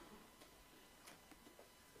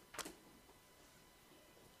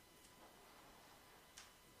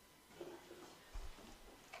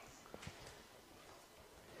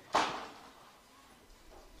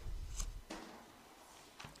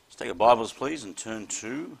Take your Bibles, please, and turn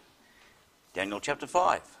to Daniel chapter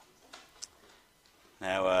 5.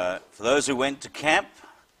 Now, for those who went to camp,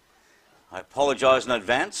 I apologise in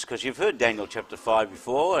advance because you've heard Daniel chapter 5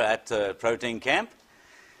 before at Protein Camp.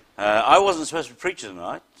 I wasn't supposed to preach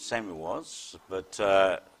tonight, Samuel was, but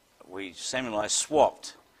Samuel and I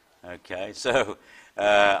swapped. Okay, so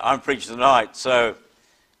I'm preaching tonight, so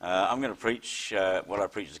I'm going to preach what I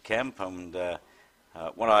preached at camp and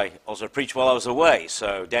what I also preached while I was away.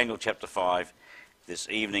 So Daniel chapter 5 this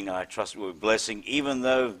evening, I trust it will be a blessing, even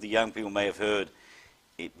though the young people may have heard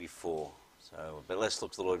it before. So, but let's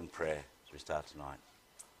look to the Lord in prayer as we start tonight.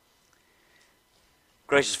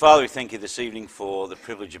 Gracious Father, we thank you this evening for the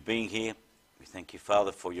privilege of being here. We thank you,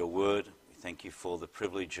 Father, for your word. We thank you for the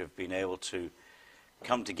privilege of being able to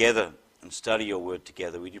come together and study your word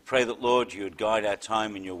together. We do pray that, Lord, you would guide our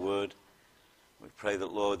time in your word. We pray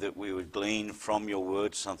that, Lord, that we would glean from your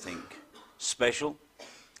word something special,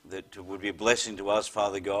 that would be a blessing to us,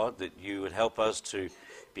 Father God, that you would help us to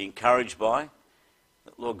be encouraged by.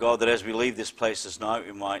 That, Lord God, that as we leave this place this night,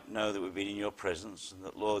 we might know that we've been in your presence, and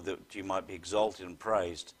that, Lord, that you might be exalted and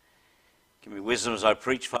praised. Give me wisdom as I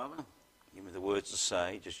preach, Father. Give me the words to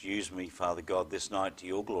say. Just use me, Father God, this night to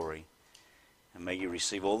your glory. And may you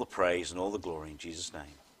receive all the praise and all the glory in Jesus'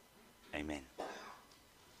 name. Amen.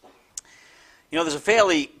 You know, there's a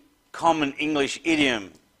fairly common English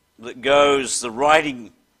idiom that goes, the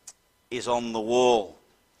writing is on the wall.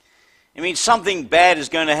 It means something bad is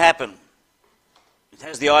going to happen. It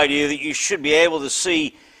has the idea that you should be able to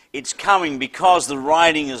see it's coming because the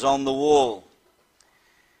writing is on the wall.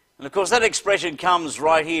 And of course that expression comes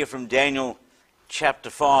right here from Daniel chapter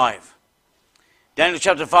 5. Daniel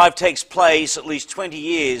chapter 5 takes place at least 20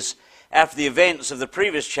 years after the events of the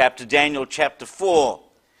previous chapter, Daniel chapter 4.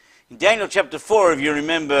 In Daniel chapter 4, if you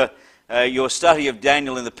remember your study of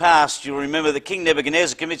Daniel in the past, you'll remember that King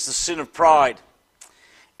Nebuchadnezzar commits the sin of pride.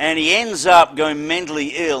 And he ends up going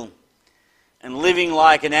mentally ill and living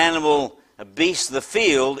like an animal, a beast of the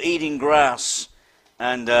field, eating grass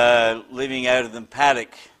and living out of the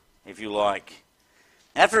paddock, if you like.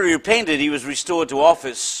 After he repented, he was restored to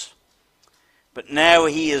office. But now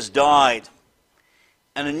he has died.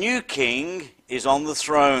 And a new king is on the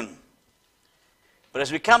throne. But as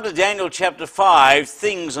we come to Daniel chapter 5,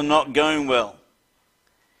 things are not going well.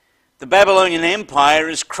 The Babylonian Empire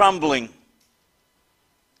is crumbling.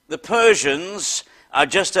 The Persians are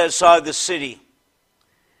just outside the city,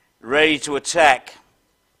 ready to attack.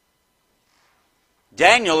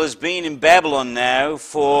 Daniel has been in Babylon now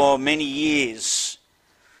for many years.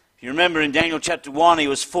 If you remember in Daniel chapter 1, he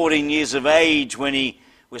was 14 years of age when he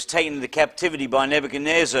was taken into captivity by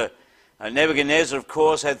Nebuchadnezzar. Nebuchadnezzar, of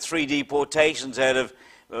course, had 3 deportations out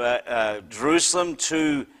of Jerusalem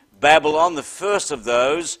to Babylon. The first of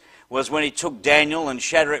those was when he took Daniel and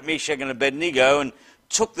Shadrach, Meshach, and Abednego and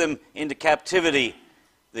took them into captivity,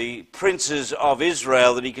 the princes of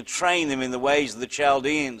Israel, that he could train them in the ways of the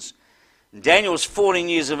Chaldeans. Daniel was 14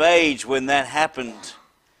 years of age when that happened.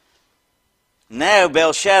 Now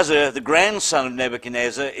Belshazzar, the grandson of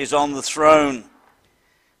Nebuchadnezzar, is on the throne.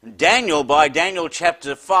 Daniel, by Daniel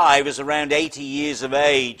chapter 5, is around 80 years of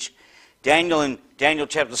age. Daniel in Daniel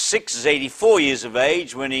chapter 6 is 84 years of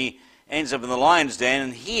age when he ends up in the lion's den.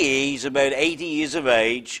 And here he's about 80 years of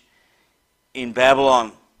age in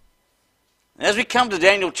Babylon. And as we come to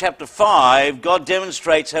Daniel chapter 5, God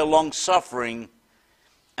demonstrates how long-suffering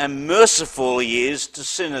and merciful he is to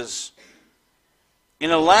sinners, in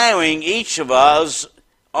allowing each of us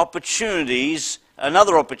opportunities,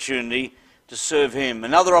 another opportunity to serve him.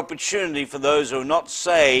 Another opportunity for those who are not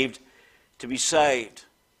saved to be saved.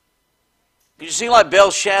 You see, like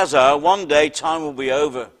Belshazzar, one day time will be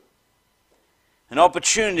over. And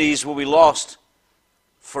opportunities will be lost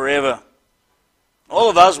forever. All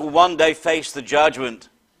of us will one day face the judgment.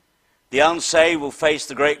 The unsaved will face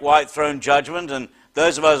the great white throne judgment. And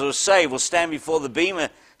those of us who are saved will stand before the bema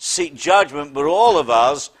seat judgment. But all of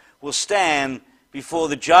us will stand before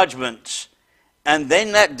the judgment. And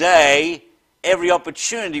then that day, every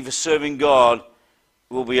opportunity for serving God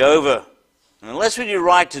will be over. And unless we do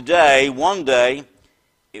right today, one day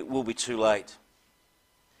it will be too late.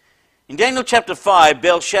 In Daniel chapter 5,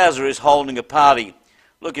 Belshazzar is holding a party.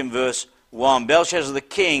 Look in verse 1. Belshazzar the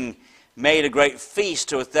king made a great feast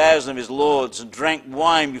to 1,000 of his lords and drank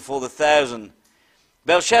wine before the 1,000.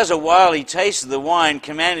 Belshazzar, while he tasted the wine,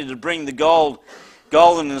 commanded to bring the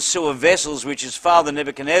golden and silver vessels which his father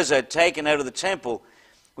Nebuchadnezzar had taken out of the temple,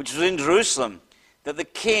 which was in Jerusalem, that the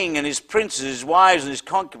king and his princes, his wives and his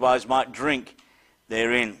concubines might drink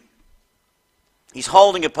therein. He's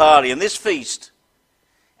holding a party, and this feast,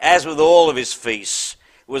 as with all of his feasts,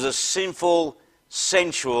 was a sinful,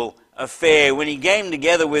 sensual affair when he came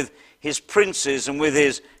together with his princes and with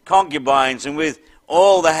his concubines and with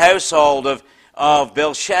all the household of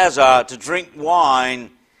Belshazzar to drink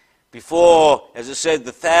wine before, as it said,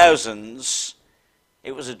 the thousands.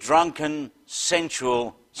 It was a drunken,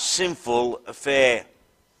 sensual, sinful affair.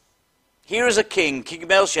 Here is a king, King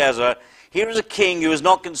Belshazzar. Here is a king who is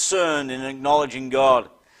not concerned in acknowledging God.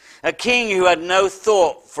 A king who had no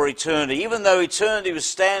thought for eternity. Even though eternity was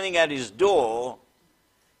standing at his door,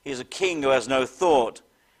 he is a king who has no thought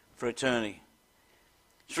for eternity.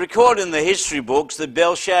 It's recorded in the history books that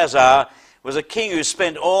Belshazzar was a king who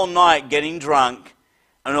spent all night getting drunk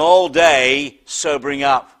and all day sobering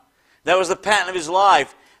up. That was the pattern of his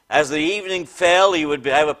life. As the evening fell, he would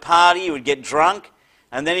have a party, he would get drunk,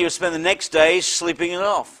 and then he would spend the next day sleeping it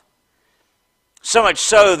off. So much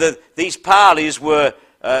so that these parties were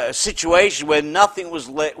a situation where nothing was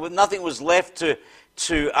left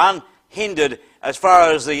to unhindered as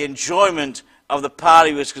far as the enjoyment of the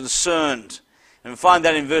party was concerned. And we find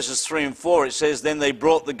that in verses 3 and 4. It says, "Then they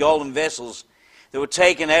brought the golden vessels that were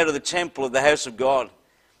taken out of the temple of the house of God,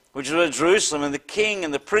 which was at Jerusalem, and the king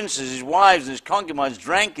and the princes, his wives and his concubines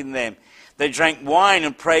drank in them. They drank wine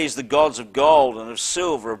and praised the gods of gold and of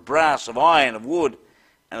silver, of brass, of iron, of wood,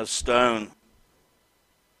 and of stone."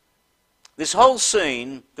 This whole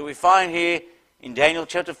scene that we find here in Daniel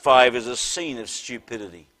chapter 5 is a scene of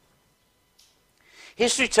stupidity.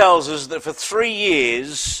 History tells us that for 3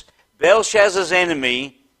 years, Belshazzar's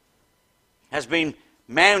enemy has been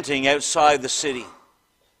mounting outside the city.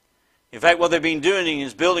 In fact, what they've been doing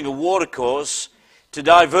is building a watercourse to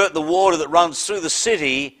divert the water that runs through the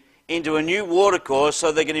city into a new watercourse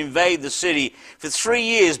so they can invade the city. For 3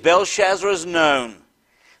 years, Belshazzar has known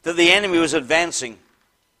that the enemy was advancing.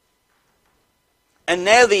 And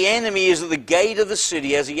now the enemy is at the gate of the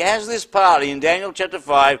city. As he has this party in Daniel chapter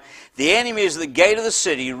 5, the enemy is at the gate of the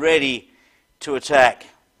city ready to attack.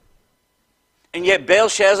 And yet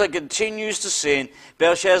Belshazzar continues to sin.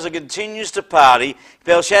 Belshazzar continues to party.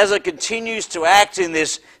 Belshazzar continues to act in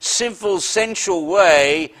this sinful, sensual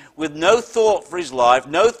way with no thought for his life,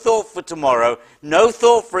 no thought for tomorrow, no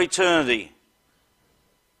thought for eternity.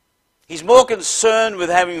 He's more concerned with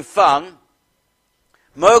having fun,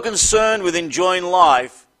 more concerned with enjoying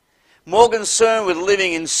life, more concerned with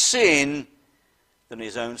living in sin than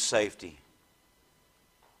his own safety.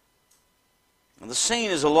 And the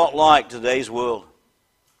scene is a lot like today's world.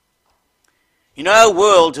 You know, our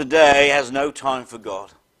world today has no time for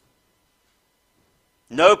God.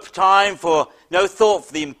 No thought for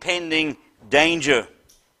the impending danger.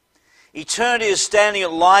 Eternity is standing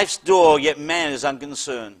at life's door, yet man is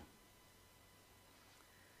unconcerned.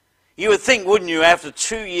 You would think, wouldn't you, after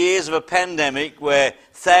 2 years of a pandemic where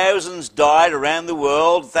thousands died around the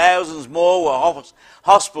world, thousands more were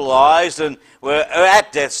hospitalized and were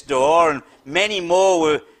at death's door, and many more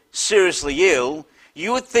were seriously ill,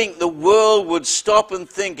 you would think the world would stop and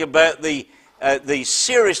think about the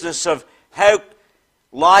seriousness of how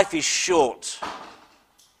life is short,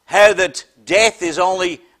 how that death is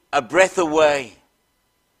only a breath away.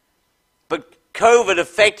 But COVID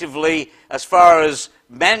effectively, as far as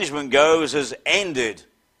management goes, has ended.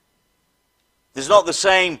 There's not the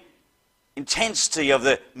same intensity of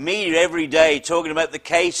the media every day talking about the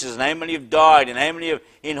cases and how many have died and how many are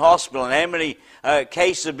in hospital and how many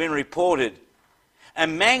cases have been reported.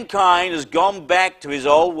 And mankind has gone back to his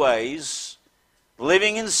old ways,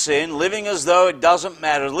 living in sin, living as though it doesn't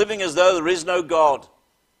matter, living as though there is no God,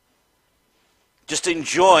 just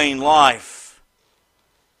enjoying life.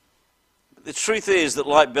 The truth is that,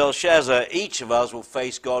 like Belshazzar, each of us will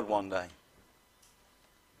face God one day.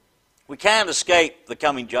 We can't escape the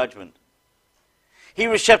coming judgment.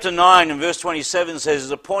 Hebrews chapter 9 and verse 27 says,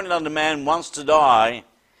 "It's appointed unto man once to die,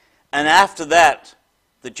 and after that,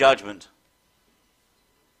 the judgment."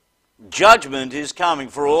 Judgment is coming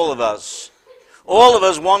for all of us. All of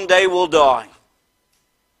us one day will die.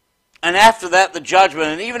 And after that, the judgment.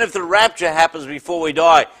 And even if the rapture happens before we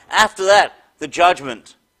die, after that, the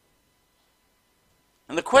judgment.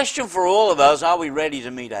 And the question for all of us, are we ready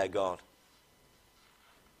to meet our God?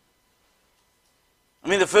 I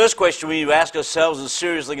mean, the first question we need to ask ourselves and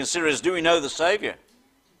seriously consider is, do we know the Savior?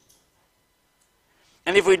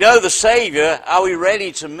 And if we know the Savior, are we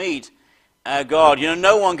ready to meet our God? You know,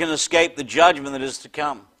 no one can escape the judgment that is to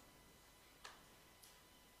come.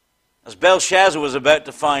 As Belshazzar was about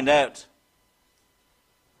to find out.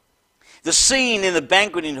 The scene in the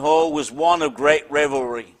banqueting hall was one of great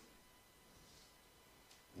revelry.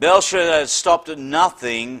 Belshazzar had stopped at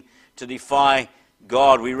nothing to defy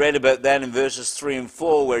God. We read about that in verses 3 and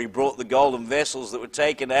 4, where he brought the golden vessels that were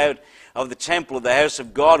taken out of the temple of the house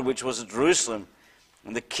of God, which was at Jerusalem,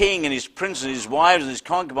 And the king and his princes and his wives and his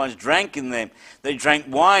concubines drank in them. They drank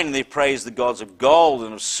wine, and they praised the gods of gold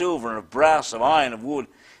and of silver and of brass, of iron, of wood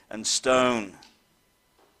and stone.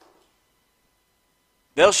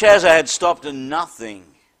 Belshazzar had stopped at nothing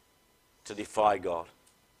to defy God.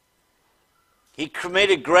 He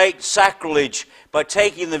committed great sacrilege by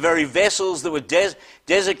taking the very vessels that were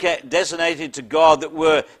designated to God, that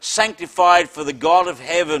were sanctified for the God of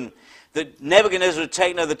heaven, that Nebuchadnezzar had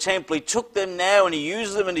taken over the temple. He took them now and he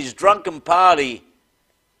used them in his drunken party.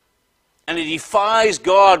 And he defies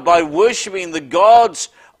God by worshipping the gods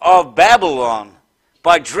of Babylon,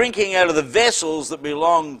 by drinking out of the vessels that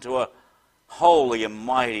belong to a holy and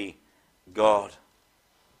mighty God.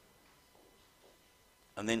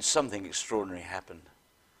 And then something extraordinary happened.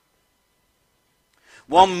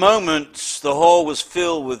 One moment the hall was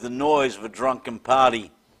filled with the noise of a drunken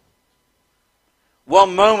party.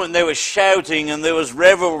 One moment they were shouting and there was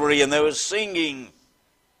revelry and they were singing.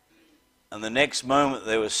 And the next moment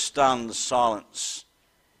there was stunned silence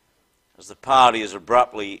as the party is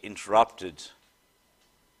abruptly interrupted.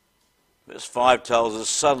 Verse 5 tells us,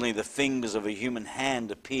 suddenly the fingers of a human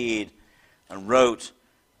hand appeared and wrote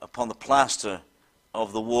upon the plaster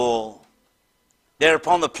of the wall. There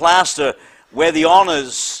upon the plaster, where the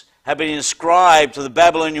honors had been inscribed to the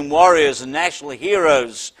Babylonian warriors and national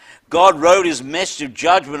heroes, God wrote his message of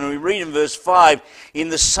judgment. And we read in verse 5, in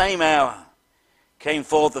the same hour came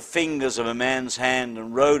forth the fingers of a man's hand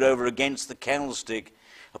and wrote over against the candlestick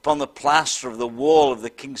upon the plaster of the wall of the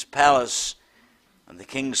king's palace. And the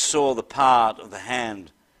king saw the part of the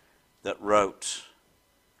hand that wrote.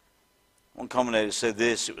 One commentator said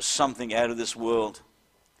this, it was something out of this world.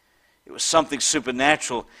 It was something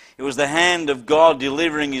supernatural. It was the hand of God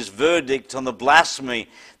delivering his verdict on the blasphemy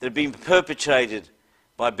that had been perpetrated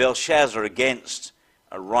by Belshazzar against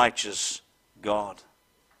a righteous God.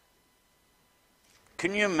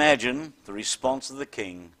 Can you imagine the response of the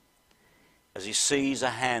king as he sees a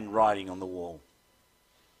hand writing on the wall?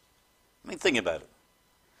 I mean, think about it.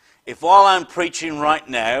 If while I'm preaching right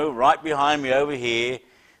now, right behind me over here,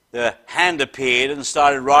 the hand appeared and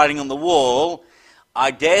started writing on the wall,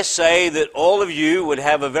 I dare say that all of you would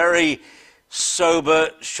have a very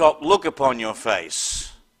sober, shocked look upon your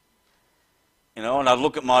face. You know, and I'd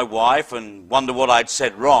look at my wife and wonder what I'd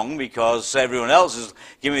said wrong because everyone else is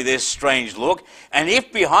giving me this strange look. And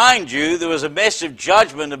if behind you there was a message of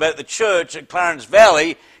judgment about the church at Clarence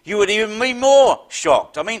Valley, you would even be more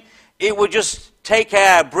shocked. I mean, it would just take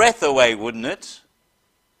our breath away, wouldn't it?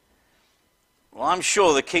 Well, I'm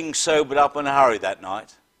sure the king sobered up in a hurry that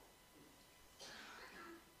night.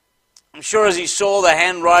 I'm sure as he saw the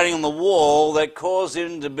handwriting on the wall, that caused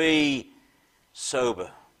him to be sober.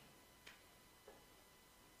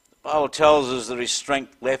 The Bible tells us that his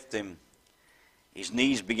strength left him. His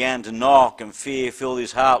knees began to knock and fear filled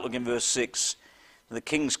his heart. Look in verse 6. The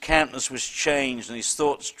king's countenance was changed and his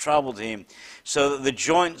thoughts troubled him, so that the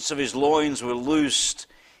joints of his loins were loosed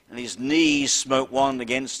and his knees smote one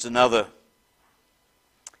against another.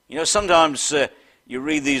 You know, sometimes you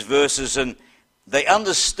read these verses and they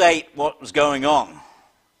understate what was going on.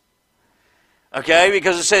 Okay,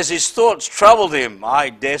 because it says his thoughts troubled him. I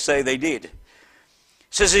dare say they did. It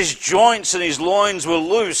says his joints and his loins were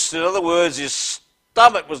loosed. In other words, his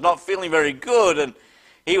stomach was not feeling very good and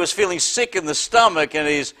he was feeling sick in the stomach and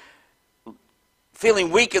he's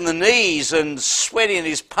feeling weak in the knees and sweaty in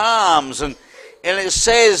his palms. And it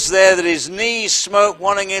says there that his knees smote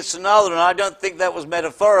one against another. And I don't think that was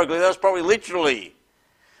metaphorically. That was probably literally.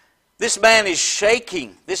 This man is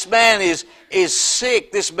shaking. This man is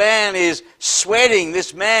sick. This man is sweating.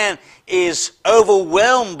 This man is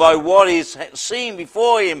overwhelmed by what he's seen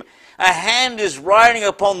before him. A hand is writing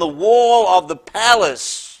upon the wall of the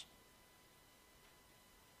palace.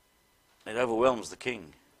 It overwhelms the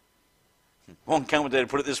king. One commentator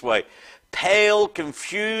put it this way, pale,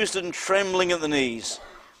 confused and trembling at the knees,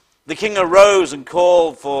 the king arose and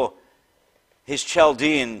called for his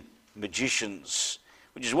Chaldean magicians,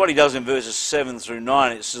 which is what he does in verses 7 through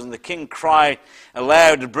 9. It says, and the king cried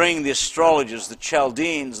aloud to bring the astrologers, the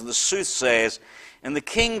Chaldeans and the soothsayers. And the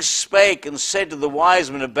king spake and said to the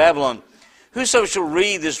wise men of Babylon, whoso shall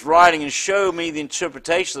read this writing and show me the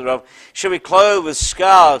interpretation thereof shall be clothed with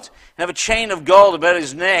scarlet, and have a chain of gold about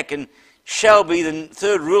his neck, and shall be the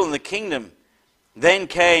third ruler in the kingdom. Then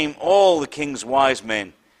came all the king's wise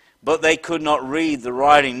men, but they could not read the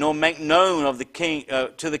writing, nor make known of the king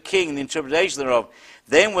to the king the interpretation thereof.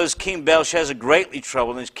 Then was King Belshazzar greatly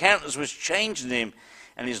troubled, and his countenance was changed in him,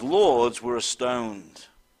 and his lords were astonished.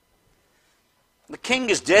 The king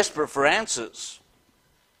is desperate for answers.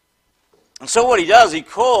 And so what he does, he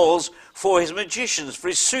calls for his magicians, for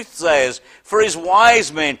his soothsayers, for his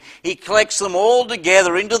wise men. He collects them all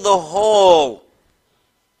together into the hall.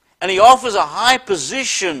 And he offers a high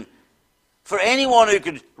position for anyone who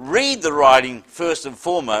could read the writing first and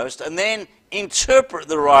foremost, and then interpret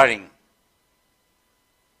the writing.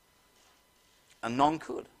 And none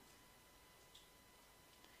could.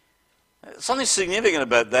 Something significant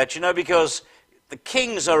about that, because the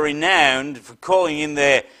kings are renowned for calling in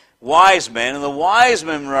their wise men, and the wise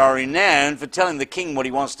men are renowned for telling the king what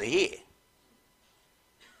he wants to hear.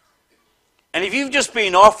 And if you've just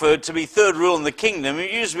been offered to be third rule in the kingdom,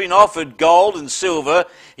 you've just been offered gold and silver,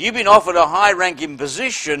 you've been offered a high-ranking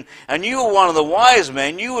position, and you were one of the wise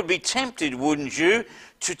men, you would be tempted, wouldn't you,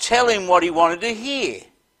 to tell him what he wanted to hear.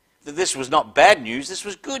 That this was not bad news, this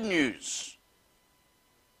was good news.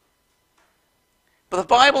 But the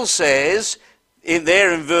Bible says, in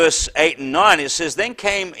verse 8 and 9, it says, "Then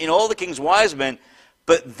came in all the king's wise men,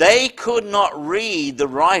 but they could not read the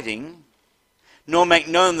writing, nor make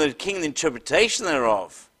known the king the interpretation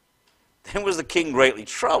thereof. Then was the king greatly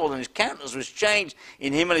troubled, and his countenance was changed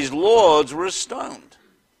in him, and his lords were astonished."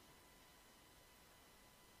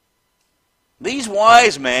 These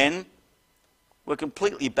wise men were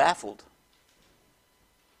completely baffled.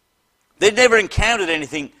 They'd never encountered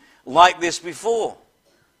anything like this before.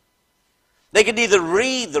 They could neither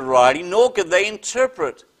read the writing, nor could they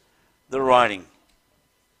interpret the writing.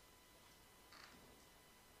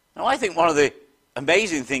 Now, I think one of the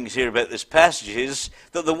amazing things here about this passage is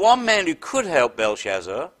that the one man who could help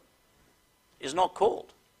Belshazzar is not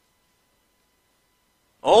called.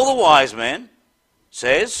 All the wise men,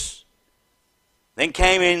 says, then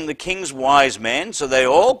came in the king's wise men, so they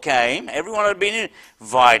all came, everyone had been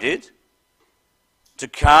invited to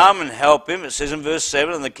come and help him. It says in verse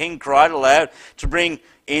 7, "And the king cried aloud to bring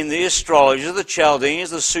in the astrologers, the Chaldeans,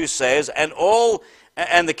 the soothsayers, and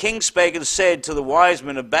the king spake and said to the wise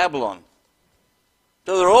men of Babylon."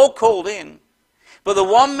 So they're all called in. But the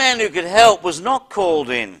one man who could help was not called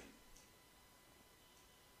in.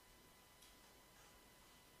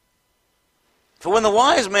 For when the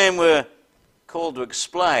wise men were called to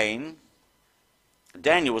explain,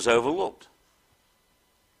 Daniel was overlooked.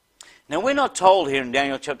 Now, we're not told here in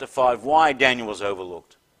Daniel chapter 5 why Daniel was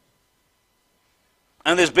overlooked.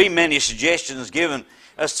 And there's been many suggestions given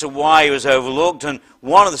as to why he was overlooked. And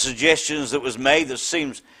one of the suggestions that was made that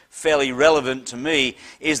seems fairly relevant to me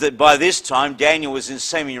is that by this time Daniel was in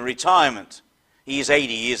semi-retirement. He is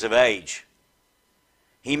 80 years of age.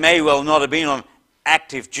 He may well not have been on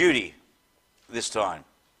active duty this time.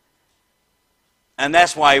 And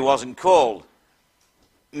that's why he wasn't called.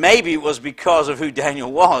 Maybe it was because of who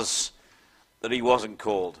Daniel was that he wasn't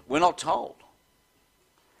called. We're not told.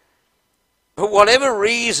 But whatever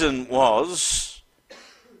reason was,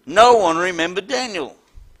 no one remembered Daniel.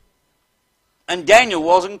 And Daniel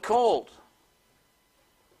wasn't called.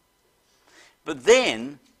 But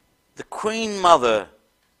then, the Queen Mother,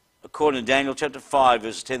 according to Daniel chapter 5,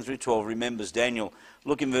 verses 10 through 12, remembers Daniel.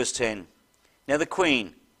 Look in verse 10. "Now the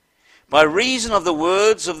queen, by reason of the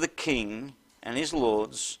words of the king and his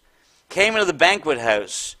lords, came into the banquet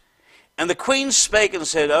house. And the queen spake and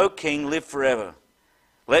said, O king, live forever.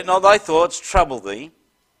 Let not thy thoughts trouble thee,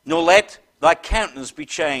 nor let thy countenance be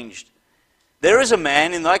changed. There is a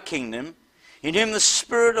man in thy kingdom, in whom the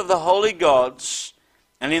spirit of the holy gods,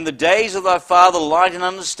 and in the days of thy father light and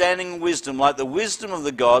understanding and wisdom, like the wisdom of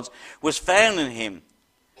the gods, was found in him,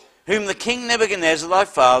 whom the king Nebuchadnezzar thy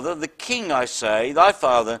father, the king, I say, thy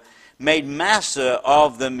father, made master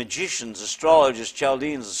of the magicians, astrologers,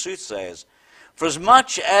 Chaldeans, and soothsayers. For as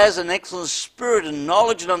much as an excellent spirit and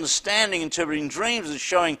knowledge and understanding, interpreting dreams and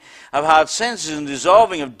showing of hard senses and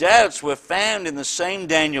dissolving of doubts were found in the same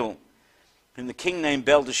Daniel, whom the king named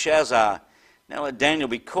Belteshazzar. Now let Daniel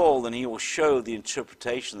be called, and he will show the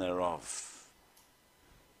interpretation thereof."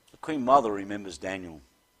 The Queen Mother remembers Daniel.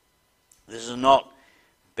 This is not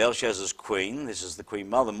Belshazzar's queen, this is the Queen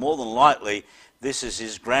Mother. More than likely, this is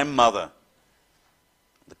his grandmother,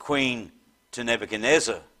 the queen to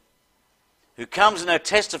Nebuchadnezzar, who comes and now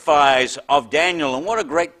testifies of Daniel. And what a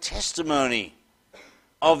great testimony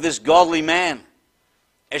of this godly man,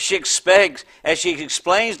 as she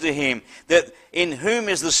explains to him that in whom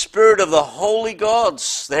is the spirit of the holy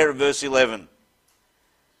gods, there at verse 11.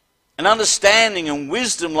 And understanding and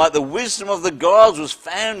wisdom like the wisdom of the gods was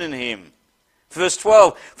found in him. Verse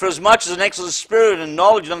 12, for as much as an excellent spirit and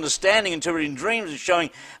knowledge and understanding, interpreting dreams and showing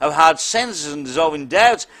of hard senses and dissolving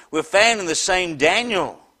doubts were found in the same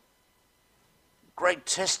Daniel. Great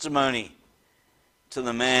testimony to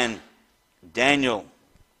the man Daniel.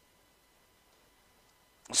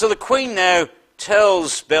 So the queen now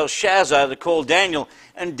tells Belshazzar to call Daniel,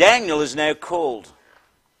 and Daniel is now called.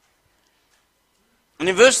 And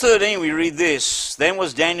in verse 13 we read this, Then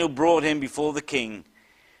was Daniel brought in before the king.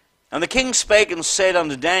 And the king spake and said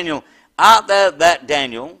unto Daniel, Art thou that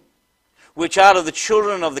Daniel, which art of the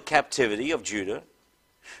children of the captivity of Judah,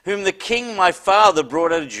 whom the king my father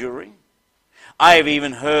brought out of Jewry? I have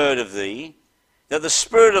even heard of thee, that the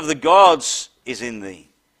spirit of the gods is in thee,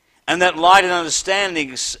 and that light and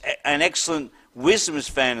understanding and excellent wisdom is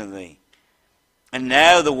found in thee. And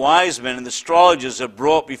now the wise men and the astrologers have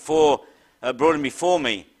brought him before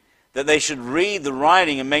me, that they should read the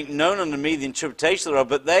writing and make known unto me the interpretation thereof,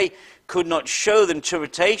 but they could not show the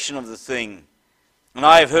interpretation of the thing. And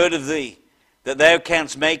I have heard of thee, that thou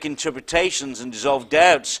canst make interpretations and dissolve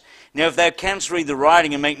doubts. Now if thou canst read the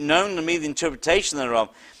writing and make known to me the interpretation thereof,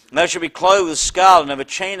 thou shalt be clothed with scarlet, and have a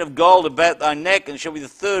chain of gold about thy neck, and shalt be the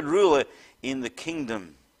third ruler in the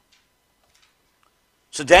kingdom.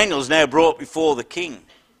 So Daniel is now brought before the king.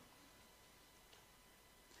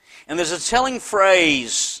 And there's a telling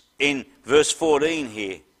phrase in verse 14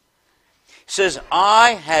 here. It says,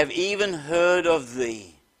 I have even heard of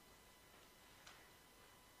thee.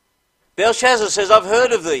 Belshazzar says, I've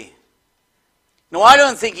heard of thee. Now, I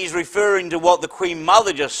don't think he's referring to what the Queen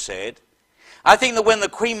Mother just said. I think that when the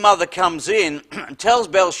Queen Mother comes in and tells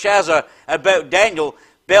Belshazzar about Daniel,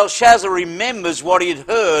 Belshazzar remembers what he had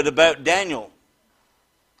heard about Daniel.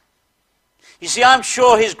 You see, I'm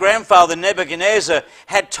sure his grandfather Nebuchadnezzar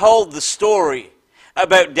had told the story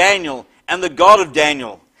about Daniel and the God of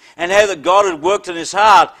Daniel, and how that God had worked in his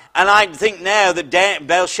heart. And I think now that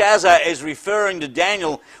Belshazzar is referring to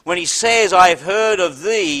Daniel when he says, I have heard of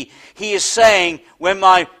thee. He is saying, when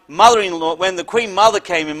my mother-in-law, when the Queen Mother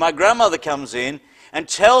came in, my grandmother comes in and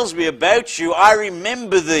tells me about you, I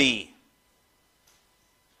remember thee.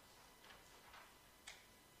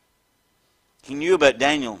 He knew about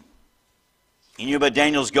Daniel. He knew about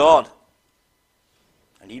Daniel's God.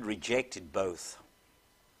 And he rejected both.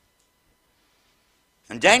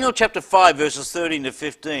 And Daniel chapter 5, verses 13 to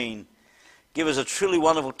 15, give us a truly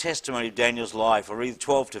wonderful testimony of Daniel's life. Or read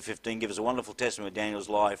 12 to 15, give us a wonderful testimony of Daniel's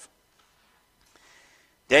life.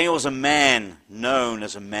 Daniel was a man known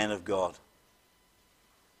as a man of God.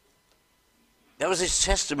 That was his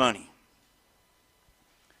testimony.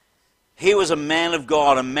 He was a man of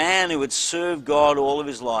God, a man who had served God all of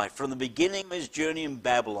his life. From the beginning of his journey in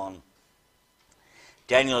Babylon,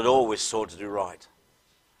 Daniel had always sought to do right.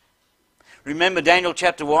 Remember Daniel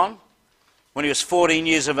chapter 1? When he was 14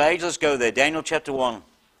 years of age? Let's go there. Daniel chapter 1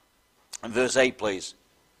 and verse 8, please.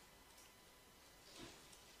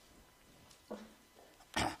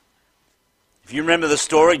 If you remember the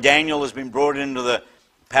story, Daniel has been brought into the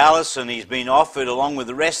palace and he's been offered, along with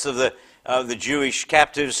the rest of the Jewish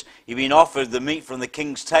captives, he's been offered the meat from the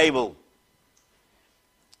king's table.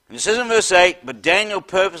 And it says in verse 8, But Daniel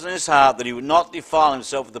purposed in his heart that he would not defile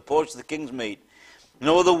himself with the portion of the king's meat,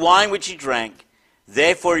 nor the wine which he drank.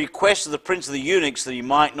 Therefore he requested the prince of the eunuchs that he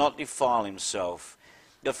might not defile himself.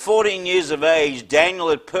 At 14 years of age, Daniel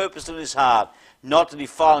had purposed in his heart not to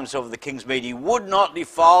defile himself with the king's meat. He would not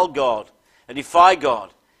defy God, and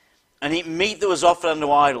eat meat that was offered unto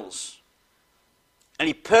idols. And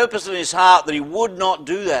he purposed in his heart that he would not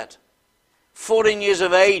do that. 14 years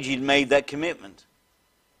of age he'd made that commitment.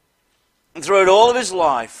 And throughout all of his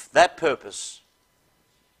life, that purpose,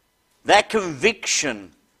 that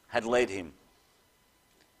conviction had led him.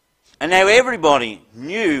 And now everybody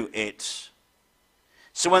knew it.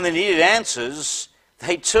 So when they needed answers,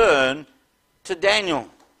 they turned to Daniel.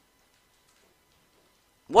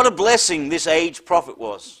 What a blessing this aged prophet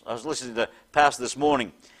was. I was listening to Pastor this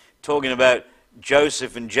morning talking about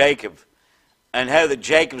Joseph and Jacob, and how that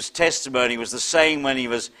Jacob's testimony was the same when he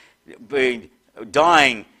was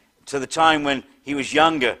dying to the time when he was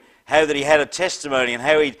younger. How that he had a testimony and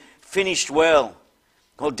how he'd finished well.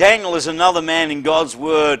 Well, Daniel is another man in God's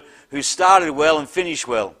Word who started well and finished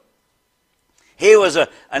well. He was an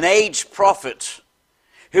aged prophet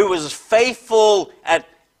who was as faithful at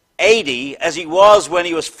 80 as he was when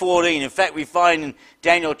he was 14. In fact, we find in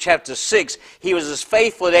Daniel chapter 6, he was as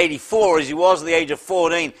faithful at 84 as he was at the age of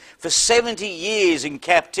 14. For 70 years in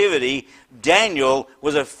captivity, Daniel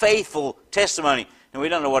was a faithful testimony. And we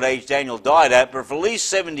don't know what age Daniel died at, but for at least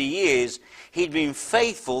 70 years, he'd been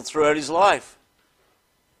faithful throughout his life.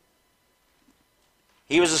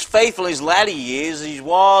 He was as faithful in his latter years as he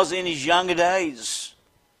was in his younger days.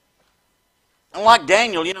 And like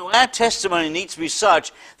Daniel, our testimony needs to be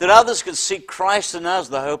such that others can see Christ in us,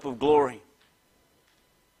 the hope of glory.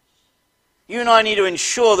 You and I need to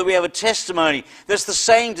ensure that we have a testimony that's the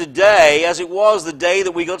same today as it was the day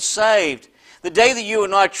that we got saved. The day that you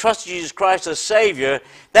and I trust Jesus Christ as Savior,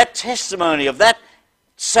 that testimony of that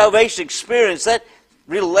salvation experience, that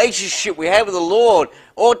relationship we have with the Lord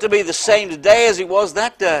ought to be the same today as it was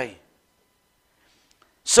that day.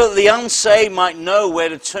 So that the unsaved might know where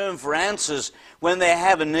to turn for answers when they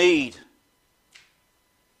have a need.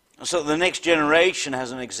 And so that the next generation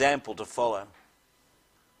has an example to follow.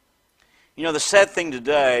 You know, the sad thing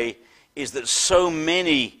today is that so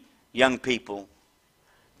many young people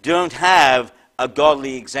don't have a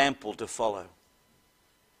godly example to follow.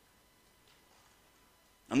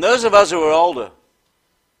 And those of us who are older,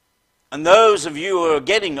 and those of you who are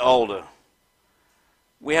getting older,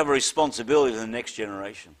 we have a responsibility to the next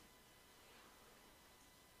generation.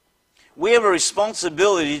 We have a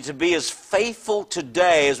responsibility to be as faithful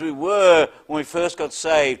today as we were when we first got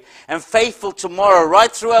saved, and faithful tomorrow,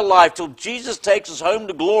 right through our life, till Jesus takes us home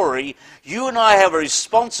to glory. You and I have a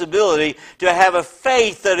responsibility to have a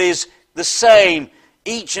faith that is the same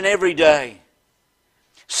each and every day.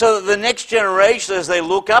 So that the next generation, as they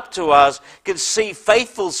look up to us, can see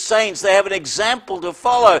faithful saints. They have an example to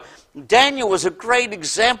follow. Daniel was a great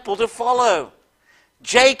example to follow.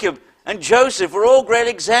 Jacob and Joseph were all great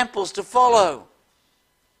examples to follow.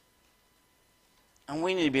 And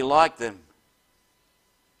we need to be like them.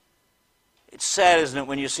 It's sad, isn't it,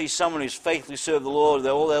 when you see someone who's faithfully served the Lord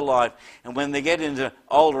all their life, and when they get into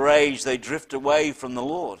older age, they drift away from the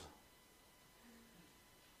Lord.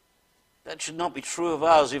 That should not be true of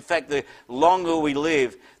us. In fact, the longer we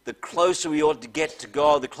live, the closer we ought to get to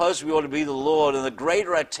God, the closer we ought to be to the Lord, and the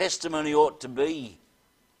greater our testimony ought to be.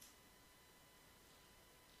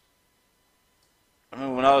 I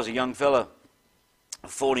remember when I was a young fella,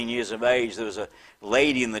 14 years of age, there was a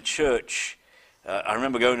lady in the church. I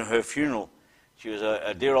remember going to her funeral. She was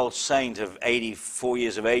a dear old saint of 84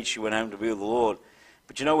 years of age. She went home to be with the Lord.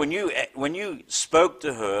 But you know, when you spoke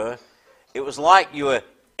to her, it was like you were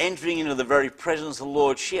entering into the very presence of the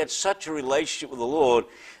Lord. She had such a relationship with the Lord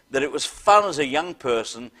that it was fun as a young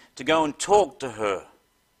person to go and talk to her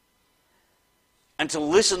and to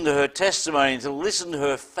listen to her testimony and to listen to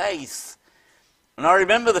her faith. And I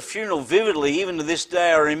remember the funeral vividly, even to this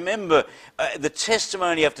day. I remember the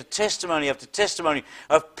testimony after testimony after testimony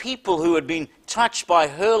of people who had been touched by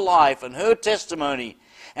her life and her testimony,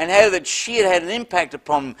 and how that she had had an impact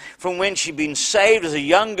upon them from when she'd been saved as a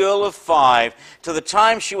young girl of 5 to the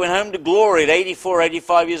time she went home to glory at 84,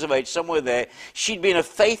 85 years of age, somewhere there. She'd been a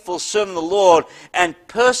faithful servant of the Lord, and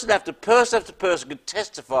person after person after person could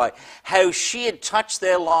testify how she had touched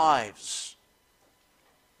their lives.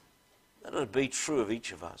 That ought to be true of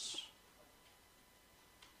each of us.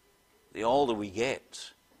 The older we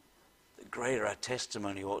get, the greater our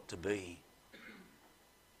testimony ought to be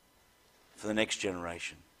for the next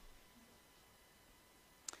generation.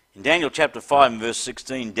 In Daniel chapter 5 and verse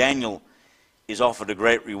 16, Daniel is offered a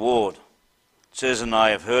great reward. It says, "And I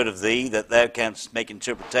have heard of thee, that thou canst make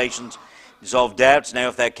interpretations, dissolve doubts. Now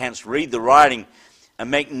if thou canst read the writing,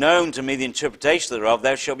 and make known to me the interpretation thereof,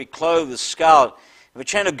 thou shalt be clothed with scarlet, with a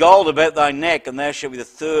chain of gold about thy neck, and thou shalt be the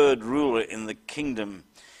third ruler in the kingdom."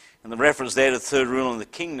 And the reference there to the third ruler in the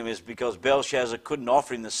kingdom is because Belshazzar couldn't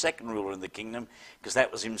offer him the second ruler in the kingdom, because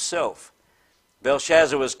that was himself.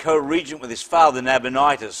 Belshazzar was co-regent with his father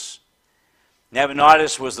Nabonidus.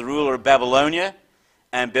 Nabonidus was the ruler of Babylonia,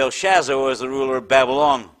 and Belshazzar was the ruler of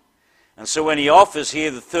Babylon. And so when he offers here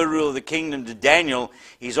the third ruler of the kingdom to Daniel,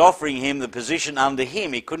 he's offering him the position under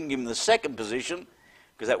him. He couldn't give him the second position,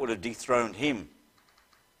 because that would have dethroned him.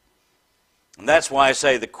 And that's why I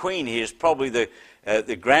say the queen here is probably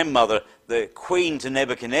the grandmother, the queen to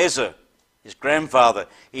Nebuchadnezzar, his grandfather,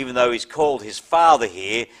 even though he's called his father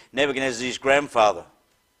here. Nebuchadnezzar is his grandfather.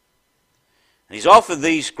 And he's offered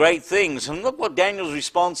these great things. And look what Daniel's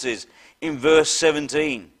response is in verse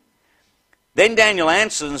 17. "Then Daniel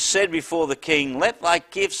answered and said before the king, Let thy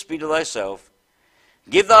gifts be to thyself,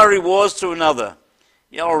 give thy rewards to another.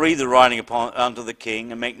 Yet I'll read the writing unto the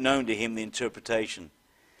king, and make known to him the interpretation."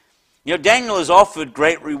 You know, Daniel is offered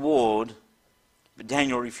great reward, but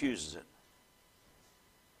Daniel refuses it.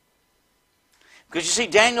 Because you see,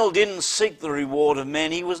 Daniel didn't seek the reward of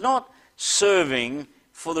men. He was not serving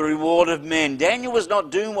for the reward of men. Daniel was not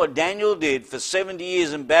doing what Daniel did for 70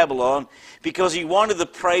 years in Babylon because he wanted the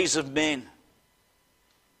praise of men.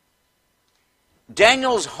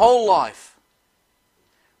 Daniel's whole life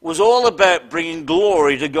was all about bringing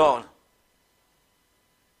glory to God.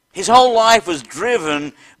 His whole life was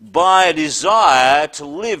driven by a desire to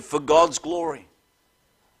live for God's glory.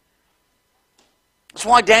 That's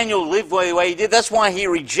why Daniel lived the way he did. That's why he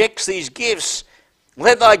rejects these gifts.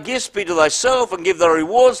 "Let thy gifts be to thyself, and give thy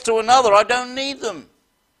rewards to another." I don't need them.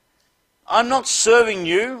 I'm not serving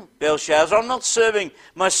you, Belshazzar. I'm not serving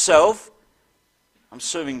myself. I'm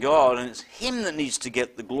serving God, and it's Him that needs to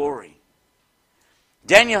get the glory.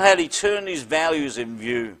 Daniel had eternity's values in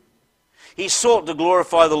view. He sought to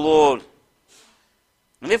glorify the Lord.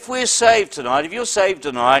 And if we're saved tonight, if you're saved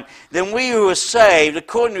tonight, then we who are saved,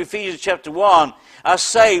 according to Ephesians chapter 1, are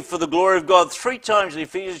saved for the glory of God. 3 times in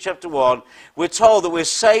Ephesians chapter 1, we're told that we're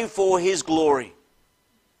saved for His glory.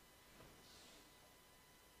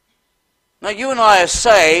 Now, you and I are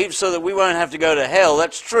saved so that we won't have to go to hell.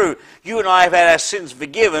 That's true. You and I have had our sins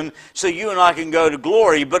forgiven so you and I can go to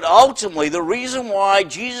glory. But ultimately, the reason why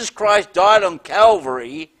Jesus Christ died on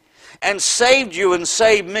Calvary and saved you and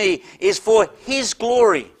saved me is for His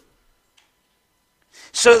glory.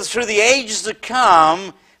 So that through the ages to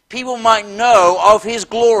come, people might know of His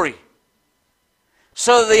glory.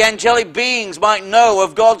 So that the angelic beings might know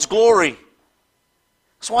of God's glory.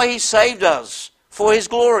 That's why He saved us, for His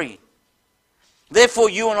glory. Therefore,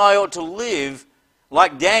 you and I ought to live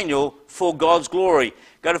like Daniel for God's glory.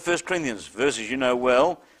 Go to 1 Corinthians, verses you know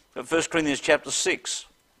well. 1 Corinthians chapter 6,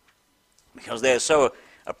 because they're so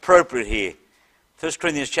appropriate here. 1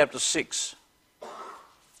 Corinthians chapter 6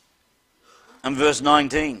 and verse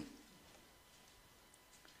 19.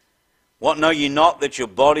 What, know ye not that your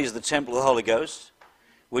body is the temple of the Holy Ghost,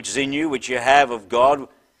 which is in you, which you have of God,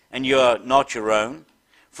 and you are not your own?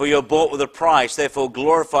 For you are bought with a price. Therefore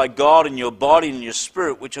glorify God in your body and in your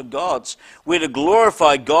spirit, which are God's. We're to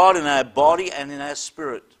glorify God in our body and in our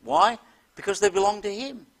spirit. Why? Because they belong to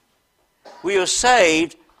Him. We are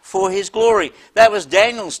saved for His glory. That was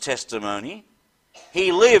Daniel's testimony.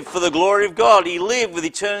 He lived for the glory of God. He lived with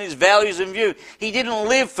eternity's values in view. He didn't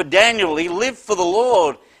live for Daniel. He lived for the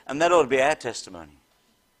Lord. And that ought to be our testimony.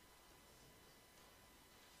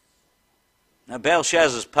 Now,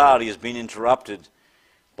 Belshazzar's party has been interrupted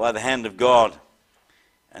by the hand of God,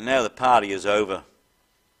 and now the party is over.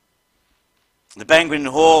 The banqueting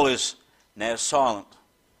hall is now silent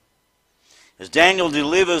as Daniel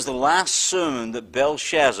delivers the last sermon that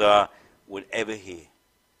Belshazzar would ever hear.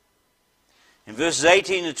 In verses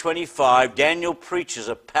 18 to 25, Daniel preaches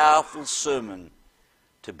a powerful sermon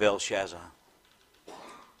to Belshazzar.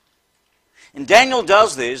 And Daniel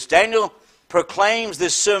does this. Daniel proclaims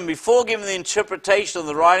this sermon before giving the interpretation of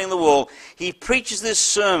the writing on the wall. He preaches this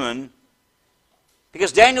sermon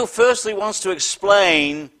because Daniel firstly wants to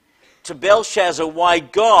explain to Belshazzar why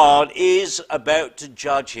God is about to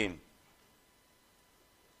judge him.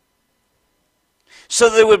 So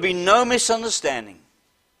there would be no misunderstanding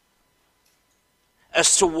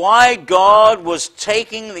as to why God was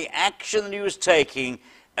taking the action that He was taking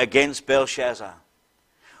against Belshazzar.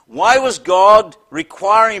 Why was God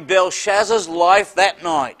requiring Belshazzar's life that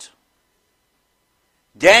night?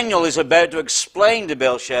 Daniel is about to explain to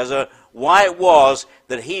Belshazzar why it was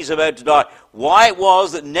that he's about to die. Why it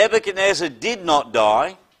was that Nebuchadnezzar did not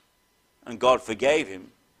die, and God forgave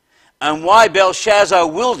him. And why Belshazzar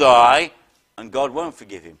will die, and God won't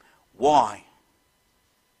forgive him. Why?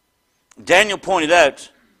 Daniel pointed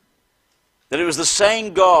out that it was the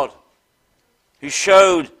same God who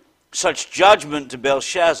showed such judgment to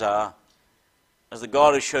Belshazzar as the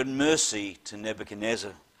God who showed mercy to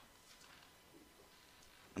Nebuchadnezzar.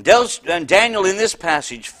 And Daniel in this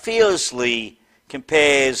passage fearlessly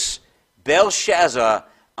compares Belshazzar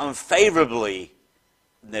unfavorably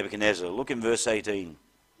with Nebuchadnezzar. Look in verse 18.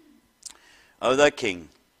 O thou king,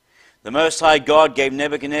 the Most High God gave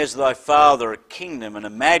Nebuchadnezzar thy father a kingdom and a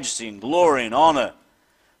majesty and glory and honor.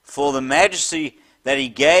 For the majesty that he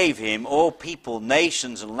gave him, all people,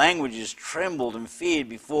 nations, and languages trembled and feared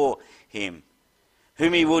before him.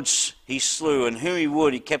 Whom he would he slew, and whom he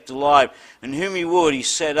would he kept alive, and whom he would he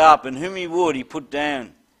set up, and whom he would he put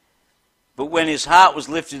down. But when his heart was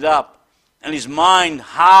lifted up, and his mind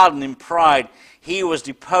hardened in pride, he was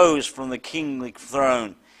deposed from the kingly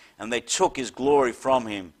throne, and they took his glory from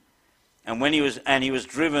him. And he was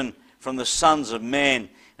driven from the sons of men,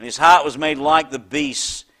 and his heart was made like the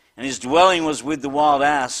beasts, and his dwelling was with the wild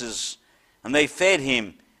asses, and they fed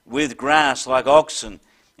him with grass like oxen,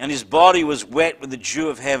 and his body was wet with the dew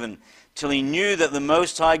of heaven, till he knew that the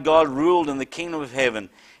Most High God ruled in the kingdom of heaven,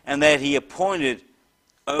 and that he appointed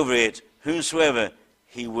over it whomsoever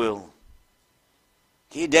he will.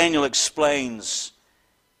 Here Daniel explains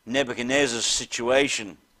Nebuchadnezzar's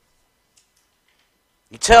situation.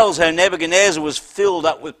 He tells how Nebuchadnezzar was filled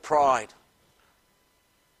up with pride.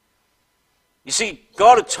 You see,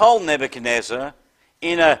 God had told Nebuchadnezzar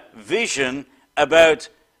in a vision about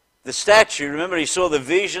the statue. Remember, he saw the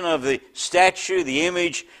vision of the statue, the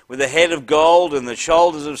image with the head of gold and the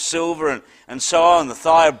shoulders of silver and so on, the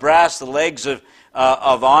thigh of brass, the legs of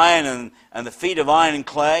iron and the feet of iron and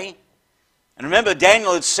clay. And remember,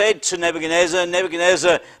 Daniel had said to Nebuchadnezzar,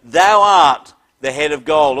 Nebuchadnezzar, thou art the head of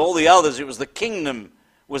gold. All the others, it was the kingdom,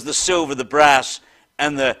 was the silver, the brass,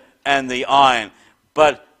 and the iron.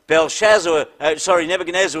 But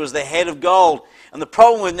Nebuchadnezzar was the head of gold. And the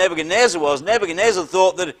problem with Nebuchadnezzar was Nebuchadnezzar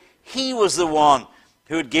thought that he was the one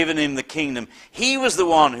who had given him the kingdom. He was the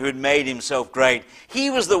one who had made himself great. He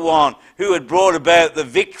was the one who had brought about the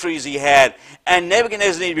victories he had. And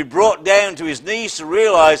Nebuchadnezzar needed to be brought down to his knees to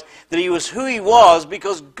realize that he was who he was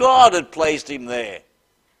because God had placed him there.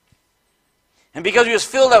 And because he was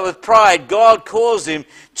filled up with pride, God caused him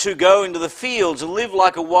to go into the fields and live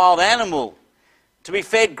like a wild animal, to be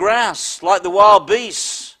fed grass like the wild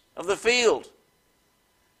beasts of the field.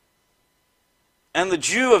 And the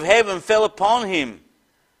dew of heaven fell upon him.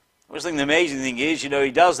 I always think the amazing thing is,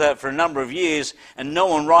 he does that for a number of years and no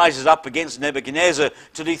one rises up against Nebuchadnezzar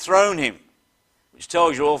to dethrone him, which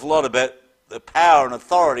tells you an awful lot about the power and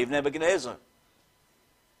authority of Nebuchadnezzar.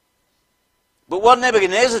 But what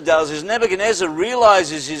Nebuchadnezzar does is Nebuchadnezzar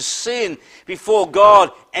realizes his sin before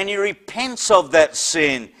God and he repents of that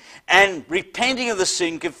sin. And repenting of the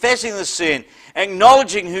sin, confessing the sin,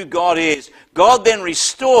 acknowledging who God is, God then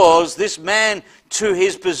restores this man to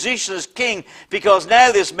his position as king, because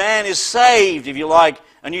now this man is saved, if you like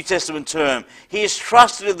a New Testament term. He is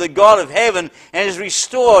trusted in the God of heaven and is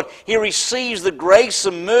restored. He receives the grace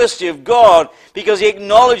and mercy of God because he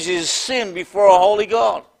acknowledges his sin before a holy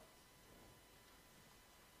God.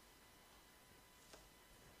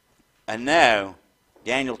 And now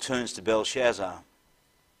Daniel turns to Belshazzar.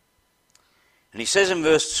 And he says in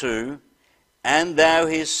verse 2, and thou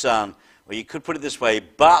his son, or you could put it this way,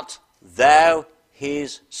 but thou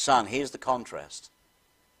his son. Here's the contrast.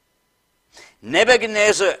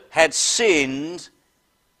 Nebuchadnezzar had sinned,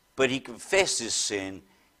 but he confessed his sin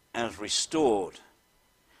and was restored.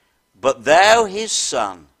 But thou his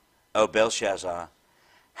son, O Belshazzar,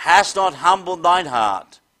 hast not humbled thine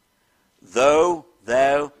heart, though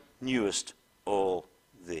thou knewest all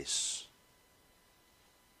this.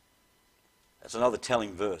 That's another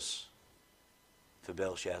telling verse for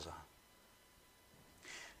Belshazzar.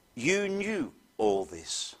 You knew all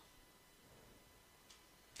this.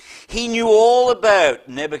 He knew all about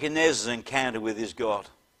Nebuchadnezzar's encounter with his God.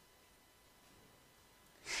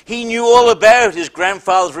 He knew all about his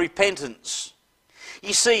grandfather's repentance.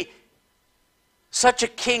 You see, such a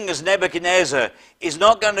king as Nebuchadnezzar is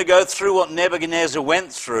not going to go through what Nebuchadnezzar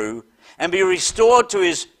went through and be restored to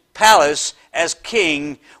his palace as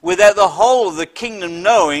king without the whole of the kingdom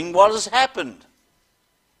knowing what has happened.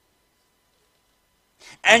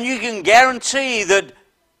 And you can guarantee that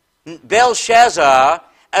Belshazzar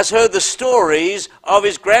has heard the stories of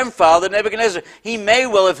his grandfather Nebuchadnezzar. He may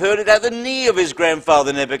well have heard it at the knee of his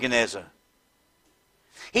grandfather Nebuchadnezzar.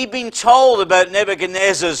 He'd been told about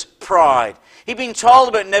Nebuchadnezzar's pride. He'd been told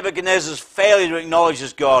about Nebuchadnezzar's failure to acknowledge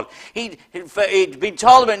his God. He'd been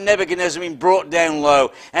told about Nebuchadnezzar being brought down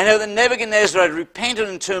low, and how that Nebuchadnezzar had repented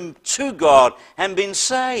and turned to God and been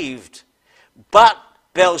saved. But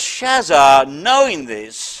Belshazzar, knowing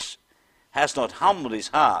this, has not humbled his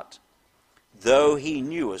heart, though he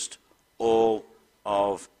knewest all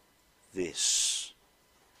of this.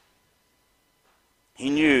 He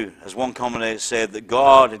knew, as one commentator said, that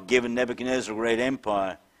God had given Nebuchadnezzar a great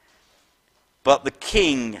empire, but the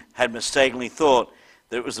king had mistakenly thought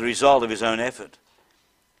that it was the result of his own effort.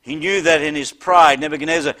 He knew that in his pride,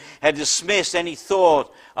 Nebuchadnezzar had dismissed any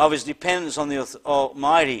thought of his dependence on the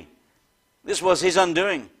Almighty. This was his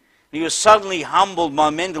undoing. He was suddenly humbled by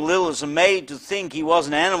mental illness and made to think he was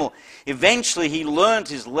an animal. Eventually he learnt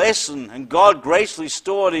his lesson and God graciously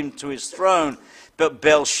restored him to his throne. But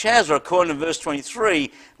Belshazzar, according to verse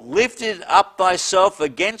 23, lifted up thyself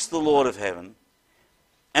against the Lord of heaven,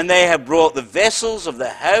 and they have brought the vessels of the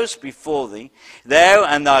house before thee. Thou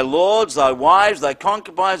and thy lords, thy wives, thy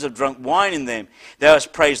concubines have drunk wine in them. Thou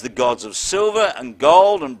hast praised the gods of silver and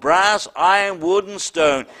gold and brass, iron, wood and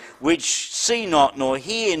stone, which see not, nor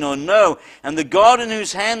hear, nor know. And the God in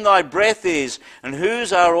whose hand thy breath is, and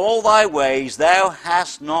whose are all thy ways, thou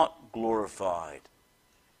hast not glorified.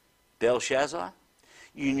 Belshazzar,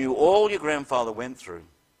 you knew all your grandfather went through,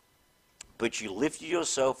 but you lifted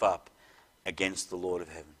yourself up against the Lord of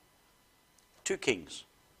heaven. Two kings.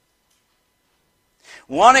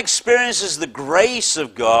 One experiences the grace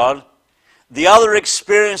of God, the other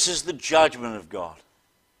experiences the judgment of God.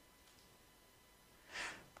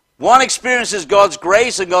 One experiences God's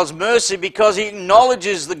grace and God's mercy because he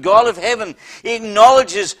acknowledges the God of heaven. He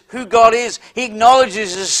acknowledges who God is. He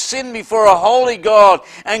acknowledges his sin before a holy God.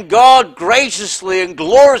 And God graciously and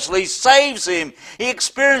gloriously saves him. He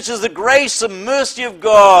experiences the grace and mercy of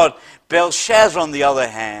God. Belshazzar, on the other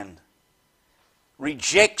hand,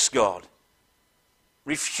 rejects God,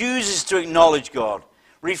 refuses to acknowledge God,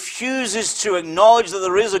 refuses to acknowledge that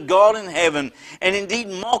there is a God in heaven, and indeed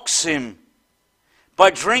mocks him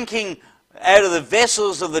by drinking out of the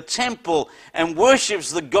vessels of the temple and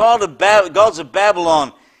worships the gods of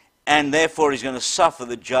Babylon, and therefore he's going to suffer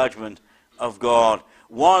the judgment of God.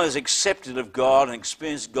 One is accepted of God and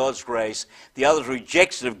experienced God's grace. The other is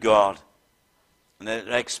rejected of God and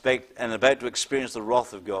about to experience the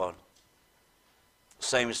wrath of God. The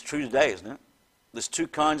same is true today, isn't it? There's two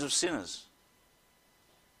kinds of sinners.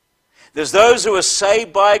 There's those who are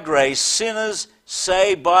saved by grace, sinners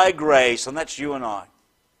saved by grace, and that's you and I.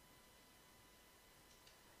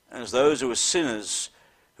 And there's those who are sinners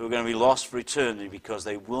who are going to be lost for eternity because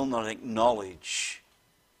they will not acknowledge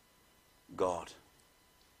God.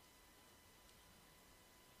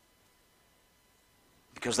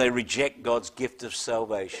 Because they reject God's gift of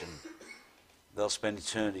salvation, they'll spend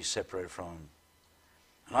eternity separated from Him.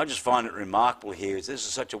 And I just find it remarkable here. This is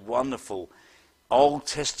such a wonderful Old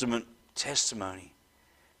Testament testimony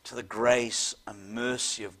to the grace and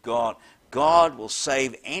mercy of God. God will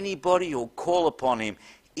save anybody who'll call upon Him,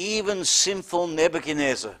 even sinful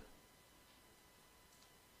Nebuchadnezzar.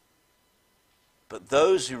 But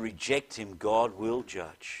those who reject Him, God will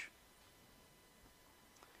judge.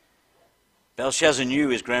 Belshazzar knew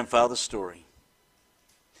his grandfather's story.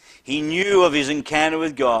 He knew of his encounter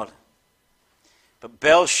with God. But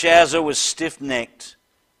Belshazzar was stiff-necked,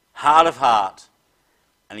 hard of heart,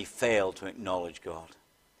 and he failed to acknowledge God.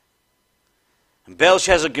 And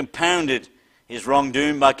Belshazzar compounded his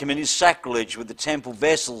wrongdoing by committing sacrilege with the temple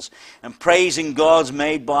vessels and praising gods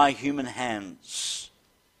made by human hands.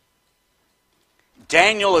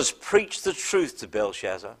 Daniel has preached the truth to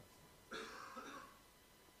Belshazzar.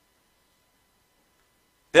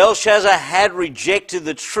 Belshazzar had rejected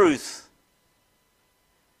the truth.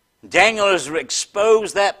 Daniel has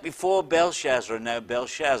exposed that before Belshazzar, and now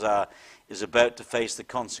Belshazzar is about to face the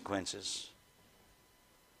consequences.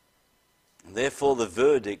 And therefore the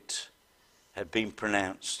verdict had been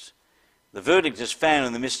pronounced. The verdict is found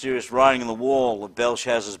in the mysterious writing on the wall of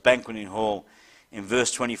Belshazzar's banqueting hall in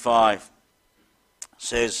verse 25. It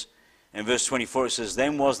says, in verse 24 it says,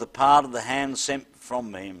 "Then was the part of the hand sent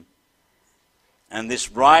from him, and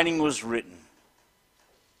this writing was written."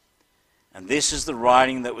 And this is the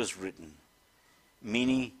writing that was written.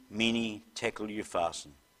 Mene, mene, tekel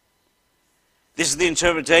upharsin. This is the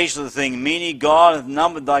interpretation of the thing. Mene, God hath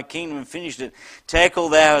numbered thy kingdom and finished it. Tekel,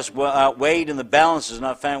 thou hast weighed in the balances and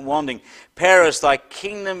art found wanting. Peres, thy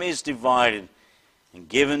kingdom is divided and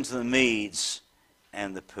given to the Medes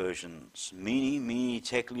and the Persians. Mene, mene,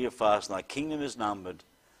 tekel upharsin. Thy kingdom is numbered,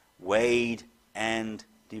 weighed and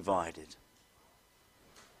divided.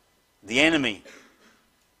 The enemy,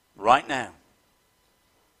 right now,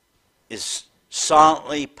 is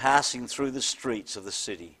silently passing through the streets of the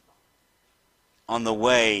city on the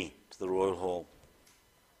way to the royal hall.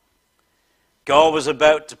 God was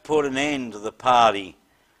about to put an end to the party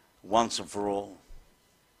once and for all.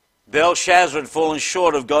 Belshazzar had fallen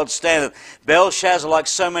short of God's standard. Belshazzar, like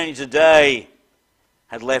so many today,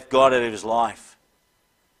 had left God out of his life.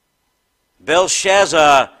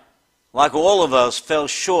 Belshazzar, like all of us, fell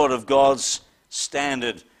short of God's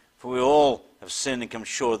standard, for we all have sinned and come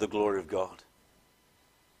short of the glory of God.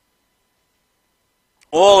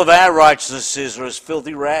 All of our righteousnesses are as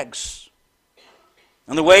filthy rags.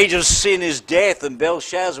 And the wage of sin is death, and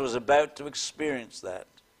Belshazzar was about to experience that.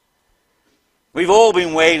 We've all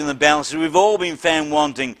been weighed in the balances. We've all been found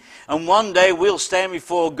wanting. And one day we'll stand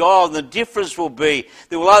before God, and the difference will be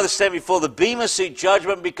that we'll either stand before the Bema Seat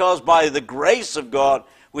judgment because by the grace of God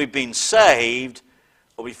we've been saved,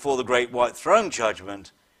 or before the great white throne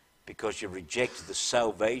judgment because you've rejected the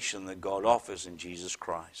salvation that God offers in Jesus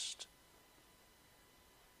Christ.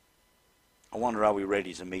 I wonder, are we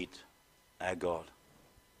ready to meet our God?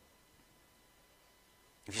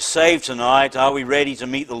 If you're saved tonight, are we ready to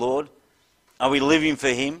meet the Lord? Are we living for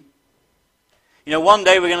Him? You know, one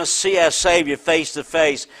day we're going to see our Savior face to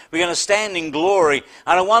face. We're going to stand in glory.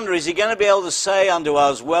 And I wonder, is He going to be able to say unto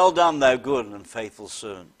us, "Well done, thou good and faithful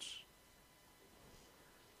servant"?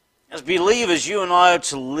 As believers, you and I are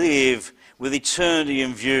to live with eternity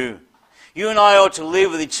in view. You and I ought to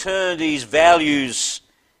live with eternity's values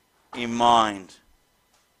in mind.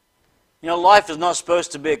 You know, life is not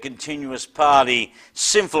supposed to be a continuous party,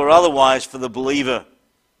 sinful or otherwise, for the believer.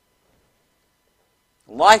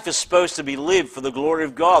 Life is supposed to be lived for the glory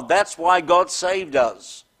of God. That's why God saved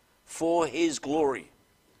us, for His glory.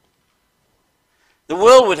 The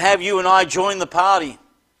world would have you and I join the party.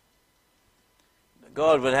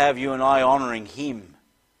 God would have you and I honoring Him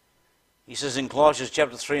He says in Colossians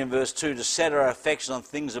chapter 3 and verse 2, to set our affection on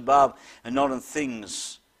things above and not on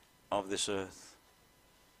things of this earth.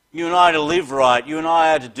 You and I are to live right. You and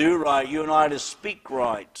I are to do right. You and I are to speak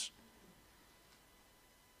right.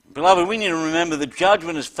 Beloved, we need to remember that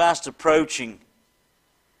judgment is fast approaching.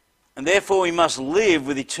 And therefore we must live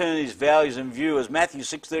with eternity's values in view. As Matthew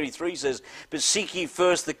 6:33 says, but seek ye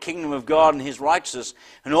first the kingdom of God and his righteousness,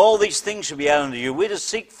 and all these things shall be added unto you. We're to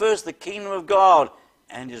seek first the kingdom of God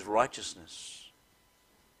and his righteousness.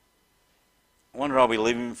 I wonder, are we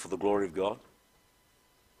living for the glory of God?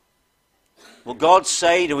 Will God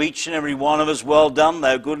say to each and every one of us, well done,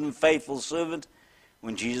 thou good and faithful servant,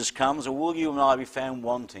 when Jesus comes? Or will you and I be found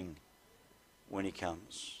wanting when he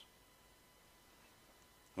comes?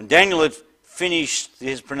 When Daniel had finished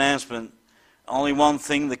his pronouncement, only one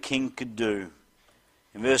thing the king could do.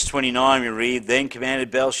 In verse 29 we read, then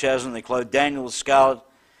commanded Belshazzar, and they clothed Daniel with scarlet,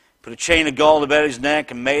 put a chain of gold about his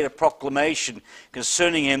neck, and made a proclamation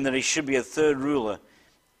concerning him that he should be a third ruler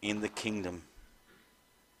in the kingdom.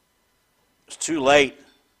 It was too late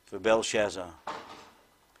for Belshazzar.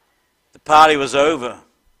 The party was over.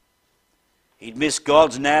 He'd missed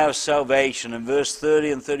God's now salvation. In verse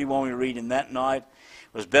 30 and 31 we read, in that night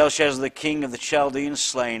was Belshazzar the king of the Chaldeans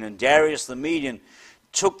slain, and Darius the Median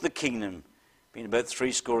took the kingdom, being about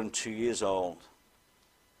 62 years old.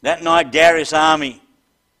 That night Darius' army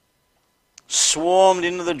swarmed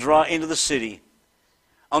into the city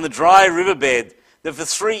on the dry riverbed that for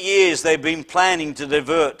 3 years they've been planning to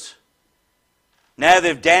divert. Now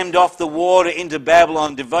they've dammed off the water into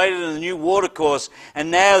Babylon, divided a new watercourse,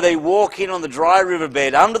 and now they walk in on the dry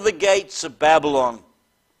riverbed under the gates of Babylon.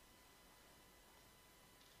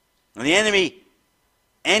 And the enemy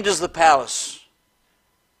enters the palace.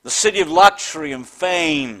 The city of luxury and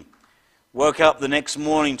fame woke up the next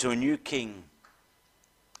morning to a new king,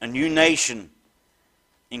 a new nation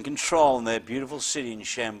in control, in their beautiful city in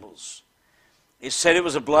shambles. It said it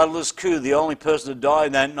was a bloodless coup. The only person to die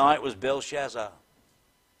that night was Belshazzar.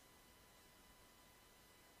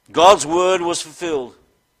 God's word was fulfilled.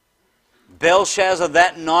 Belshazzar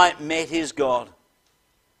that night met his God.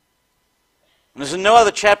 And there's no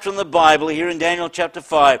other chapter in the Bible, here in Daniel chapter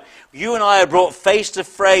 5. You and I are brought face to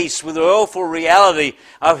face with the awful reality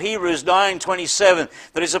of Hebrews 9:27,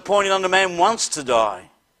 that it's appointed unto man once to die.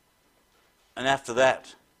 And after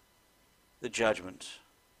that, the judgment.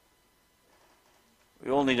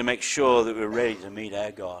 We all need to make sure that we're ready to meet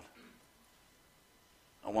our God.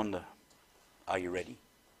 I wonder, are you ready?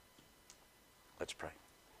 Let's pray.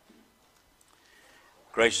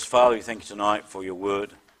 Gracious Father, we thank you tonight for your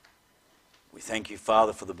word. We thank you,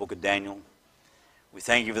 Father, for the book of Daniel. We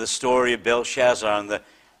thank you for the story of Belshazzar and the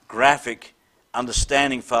graphic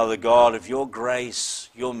understanding, Father God, of your grace,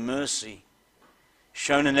 your mercy,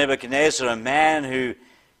 shown in Nebuchadnezzar, a man who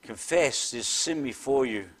confessed his sin before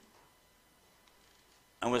you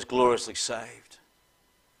and was gloriously saved.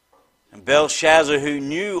 And Belshazzar, who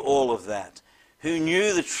knew all of that, who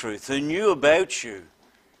knew the truth, who knew about you,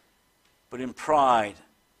 but in pride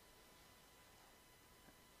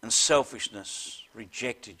and selfishness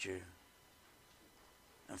rejected you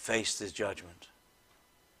and faced his judgment.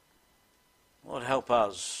 Lord, help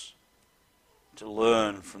us to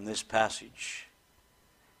learn from this passage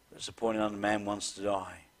that it's appointed unto man once to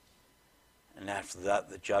die, and after that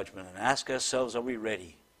the judgment, and ask ourselves, are we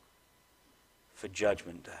ready for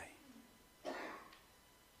judgment day?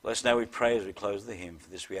 Bless now, we pray, as we close the hymn. For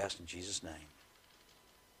this we ask in Jesus' name.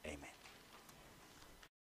 Amen.